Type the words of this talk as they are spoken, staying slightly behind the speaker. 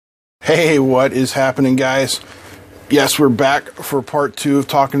Hey, what is happening, guys? Yes, we're back for part 2 of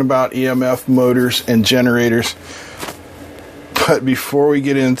talking about EMF motors and generators. But before we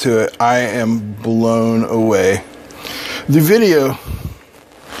get into it, I am blown away. The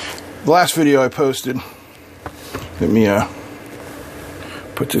last video I posted, let me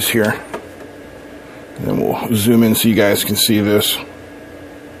put this here, and then we'll zoom in so you guys can see this.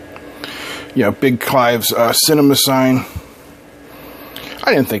 You know, Big Clive's cinema sign.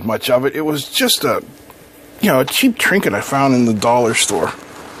 I didn't think much of it. It was just a cheap trinket I found in the dollar store.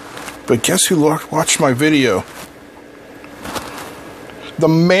 But guess who watched my video? The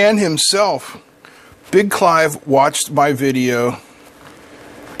man himself. Big Clive watched my video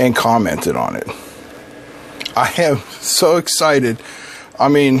and commented on it. I am so excited. I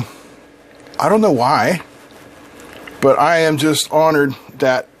mean, I don't know why, but I am just honored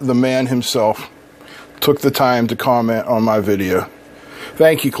that the man himself took the time to comment on my video.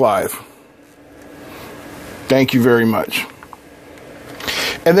 Thank you, Clive. Thank you very much.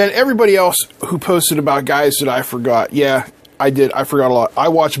 And then everybody else who posted about guys that I forgot. Yeah, I did. I forgot a lot. I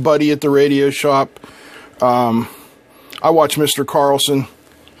watched Buddy at the radio shop. I watched Mr. Carlson.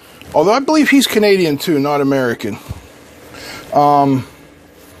 Although I believe he's Canadian too, not American.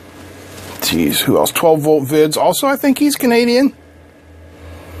 Geez, who else? 12-volt vids. Also, I think he's Canadian.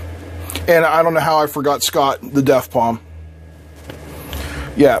 And I don't know how I forgot Scott, the Deaf Palm.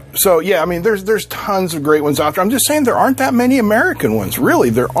 Yeah, so yeah, I mean, there's tons of great ones out there. I'm just saying there aren't that many American ones. Really,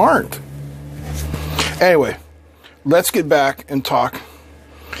 there aren't. Anyway, let's get back and talk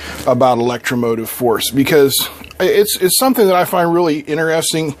about electromotive force, because it's something that I find really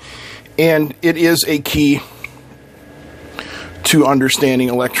interesting, and it is a key to understanding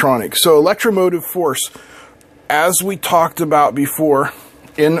electronics. So electromotive force, as we talked about before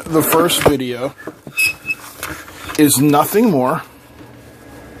in the first video, is nothing more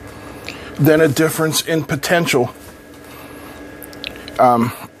than a difference in potential.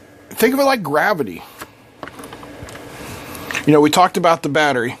 Think of it like gravity. You know, we talked about the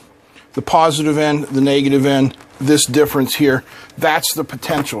battery, the positive end, the negative end, this difference here, that's the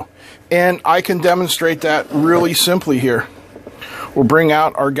potential. And I can demonstrate that really simply here. We'll bring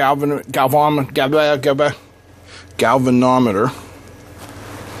out our galvanometer,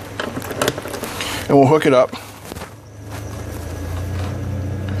 and we'll hook it up.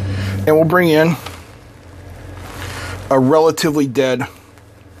 And we'll bring in a relatively dead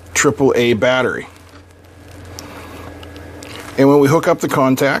AAA battery. And when we hook up the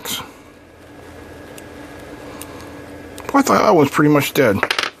contacts, I thought that one's pretty much dead.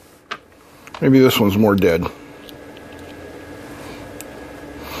 Maybe this one's more dead.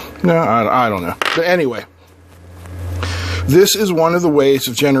 No, I don't know. But anyway, this is one of the ways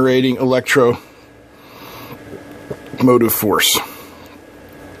of generating electromotive force.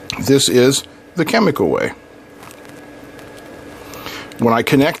 This is the chemical way. When I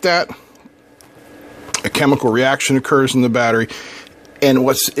connect that, a chemical reaction occurs in the battery, and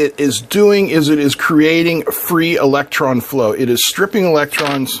what it is doing is it is creating free electron flow. It is stripping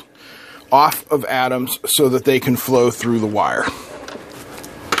electrons off of atoms so that they can flow through the wire.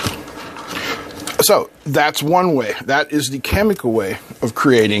 So that's one way. That is the chemical way of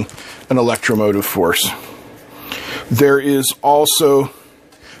creating an electromotive force. There is also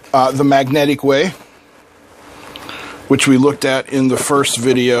the magnetic way, which we looked at in the first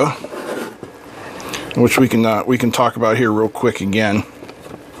video, which we can talk about here real quick again.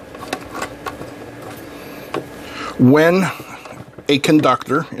 When a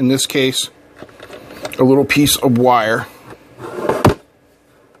conductor, in this case a little piece of wire,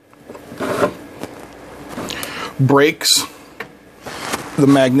 breaks the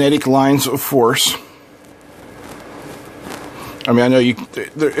magnetic lines of force, I mean, I know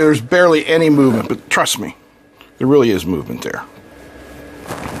there's barely any movement, but trust me, there really is movement there.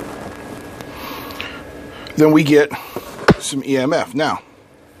 Then we get some EMF. Now,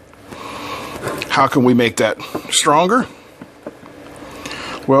 how can we make that stronger?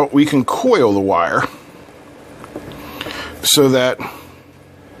 Well, we can coil the wire so that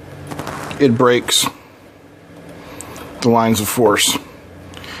it breaks the lines of force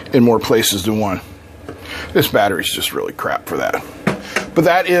in more places than one. This battery's just really crap for that. But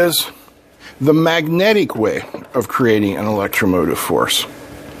that is the magnetic way of creating an electromotive force.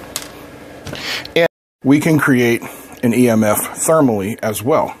 And we can create an EMF thermally as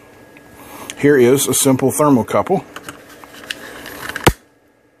well. Here is a simple thermocouple.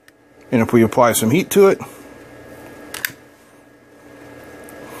 And if we apply some heat to it,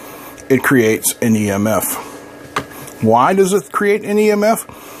 it creates an EMF. Why does it create an EMF?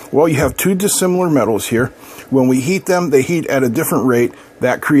 Well, you have two dissimilar metals here. When we heat them, they heat at a different rate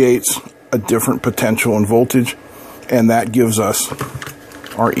That creates a different potential and voltage, and that gives us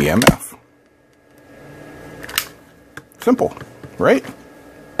our EMF. Simple, right?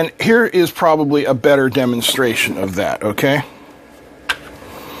 And here is probably a better demonstration of that, okay?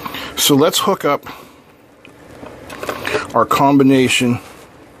 So let's hook up our combination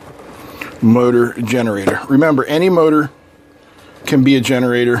motor generator. Remember, any motor can be a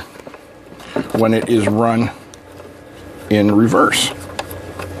generator when it is run in reverse.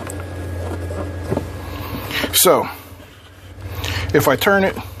 So, if I turn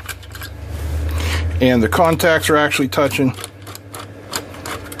it and the contacts are actually touching,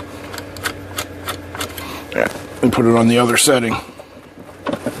 and put it on the other setting,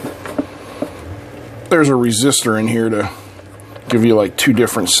 there's a resistor in here to give you like 2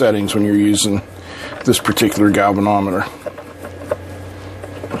 different settings when you're using this particular galvanometer.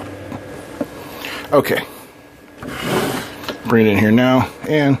 Okay, bring it in here now,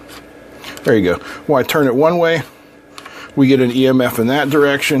 and there you go. When I turn it one way, we get an EMF in that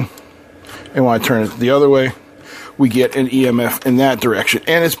direction, and when I turn it the other way, we get an EMF in that direction.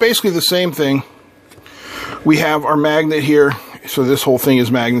 And it's basically the same thing. We have our magnet here, so this whole thing is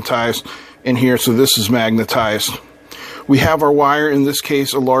magnetized, and here, so this is magnetized. We have our wire, in this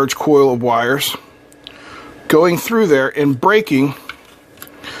case, a large coil of wires, going through there and breaking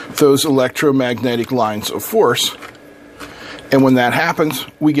those electromagnetic lines of force. And when that happens,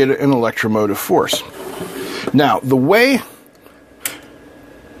 we get an electromotive force. Now, the way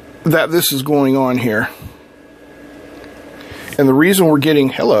that this is going on here, and the reason we're getting,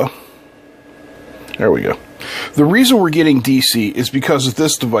 there we go. The reason we're getting DC is because of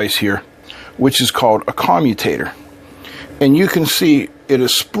this device here, which is called a commutator. And you can see it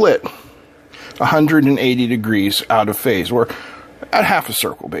is split 180 degrees out of phase, or at half a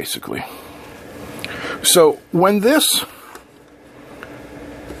circle, basically. So when this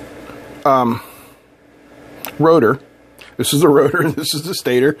rotor, this is the rotor and this is the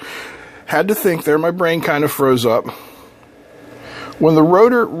stator, had to think there, my brain kind of froze up. When the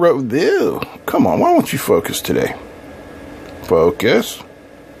rotor, ew, come on, why won't you focus today? Focus.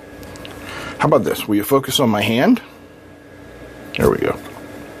 How about this? Will you focus on my hand? There we go.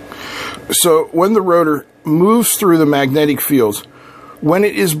 So when the rotor moves through the magnetic fields, when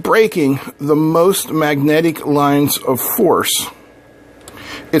it is breaking the most magnetic lines of force,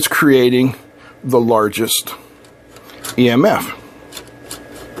 it's creating the largest EMF.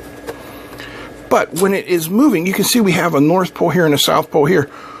 But when it is moving, you can see we have a north pole here and a south pole here.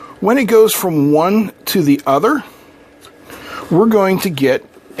 When it goes from one to the other, we're going to get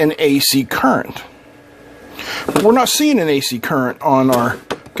an AC current. But we're not seeing an AC current on our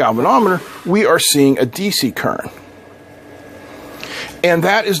galvanometer. We are seeing a DC current. And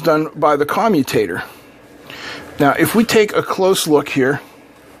that is done by the commutator. Now, if we take a close look here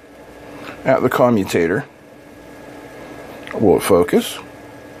at the commutator, will it focus?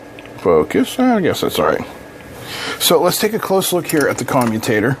 Focus? I guess that's all right. So let's take a close look here at the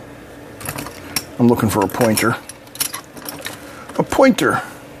commutator. I'm looking for a pointer. A pointer.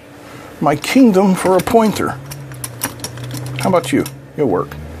 My kingdom for a pointer. How about you? You'll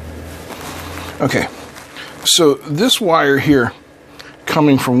work. Okay. So this wire here,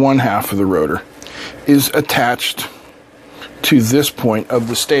 coming from one half of the rotor, is attached to this point of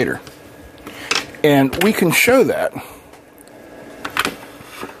the stator. And we can show that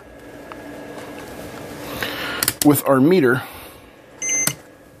with our meter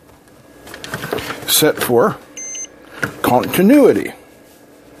set for continuity.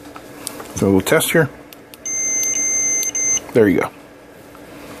 So we'll test here. There you go.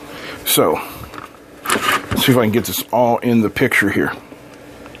 So let's see if I can get this all in the picture here.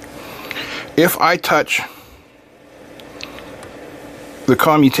 If I touch the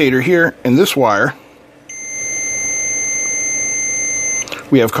commutator here and this wire,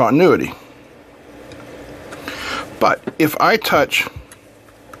 we have continuity. But if I touch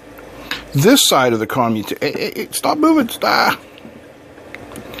this side of the commutator, stop moving, stop.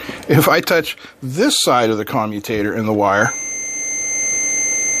 If I touch this side of the commutator and the wire,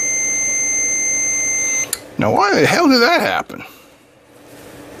 now why the hell did that happen?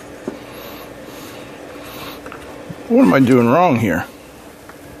 What am I doing wrong here?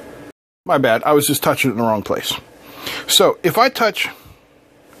 My bad, I was just touching it in the wrong place. So if I touch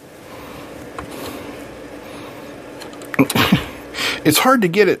it's hard to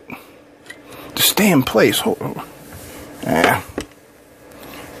get it to stay in place.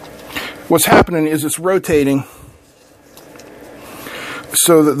 What's happening is it's rotating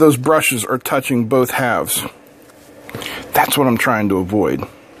so that those brushes are touching both halves. That's what I'm trying to avoid.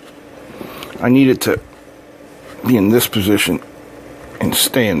 I need it to be in this position and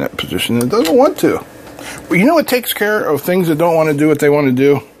stay in that position. It doesn't want to. Well, you know what takes care of things that don't want to do what they want to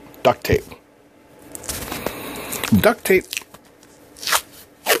do? Duct tape. Duct tape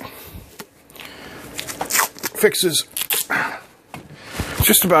fixes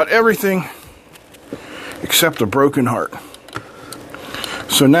just about everything except a broken heart.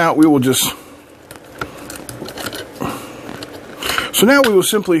 So now we will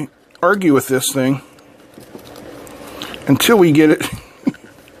simply argue with this thing until we get it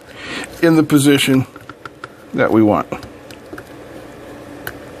in the position that we want.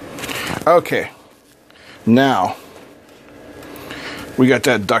 Okay, now we got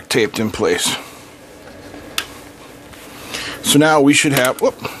that duct taped in place. So now we should have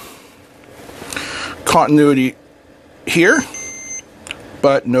continuity here,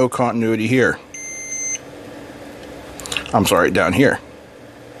 but no continuity here. I'm sorry, down here.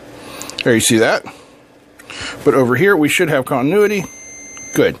 There, you see that? But over here we should have continuity.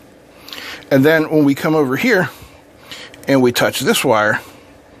 Good. And then when we come over here and we touch this wire,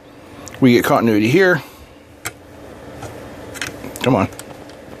 we get continuity here. Come on.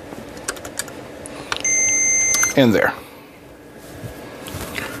 And there.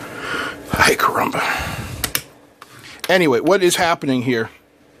 Ay caramba. Anyway, what is happening here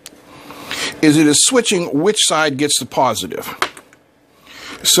is it is switching which side gets the positive.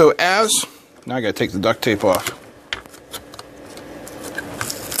 So now I gotta take the duct tape off.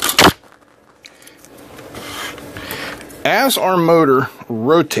 As our motor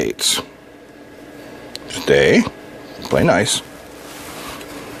rotates, play nice.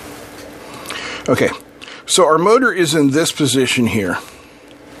 Okay, so our motor is in this position here.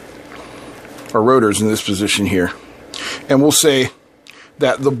 Our rotor is in this position here. And we'll say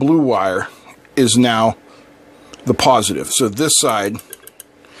that the blue wire is now the positive. So this side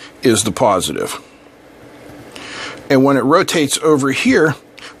is the positive. And when it rotates over here,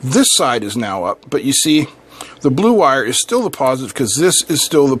 this side is now up. But you see, the blue wire is still the positive because this is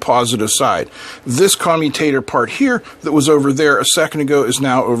still the positive side. This commutator part here that was over there a second ago is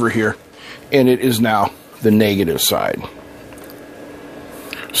now over here. And it is now the negative side.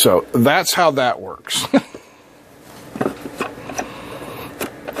 So that's how that works.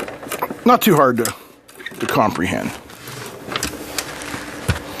 Not too hard to comprehend.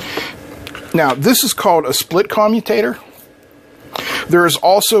 Now, this is called a split commutator. There is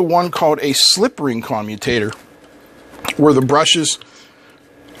also one called a slip ring commutator, where the brushes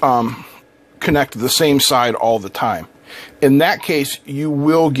connect to the same side all the time. In that case, you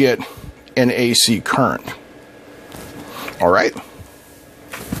will get an AC current. All right?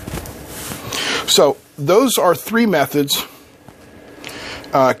 So, those are three methods.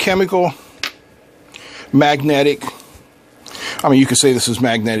 Chemical, magnetic. I mean, you could say this is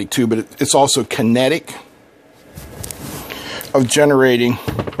magnetic too, but it's also kinetic of generating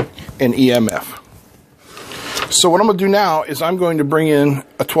an EMF. So what I'm going to do now is I'm going to bring in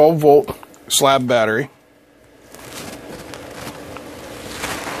a 12-volt slab battery.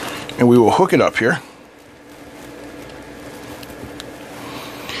 And we will hook it up here.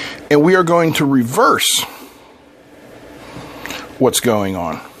 And we are going to reverse what's going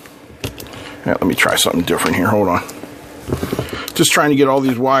on. Now, let me try something different here. Hold on. Just trying to get all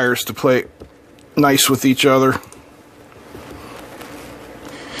these wires to play nice with each other.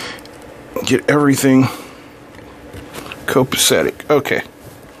 Get everything copacetic. Okay.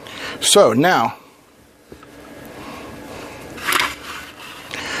 So now,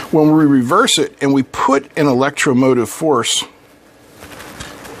 when we reverse it and we put an electromotive force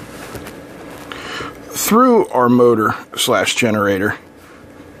through our motor slash generator,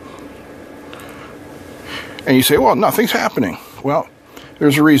 and you say, well, nothing's happening. Well,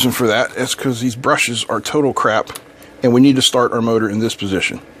 there's a reason for that. It's because these brushes are total crap, and we need to start our motor in this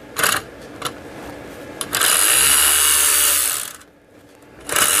position.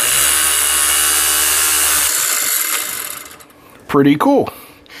 Pretty cool.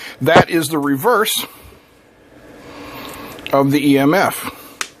 That is the reverse of the EMF.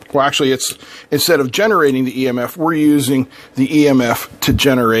 Well, actually, it's instead of generating the EMF, we're using the EMF to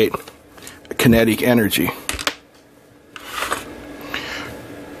generate kinetic energy.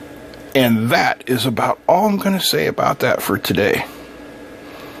 And that is about all I'm going to say about that for today.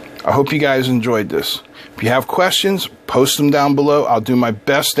 I hope you guys enjoyed this. If you have questions, post them down below. I'll do my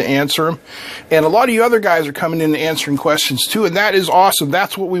best to answer them. And a lot of you other guys are coming in and answering questions too, and that is awesome.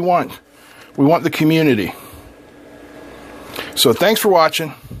 That's what we want. We want the community. So thanks for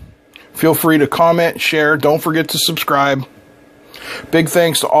watching. Feel free to comment, share. Don't forget to subscribe. Big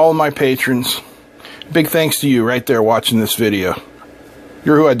thanks to all of my patrons. Big thanks to you right there watching this video.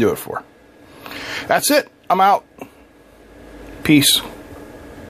 You're who I do it for. That's it. I'm out. Peace.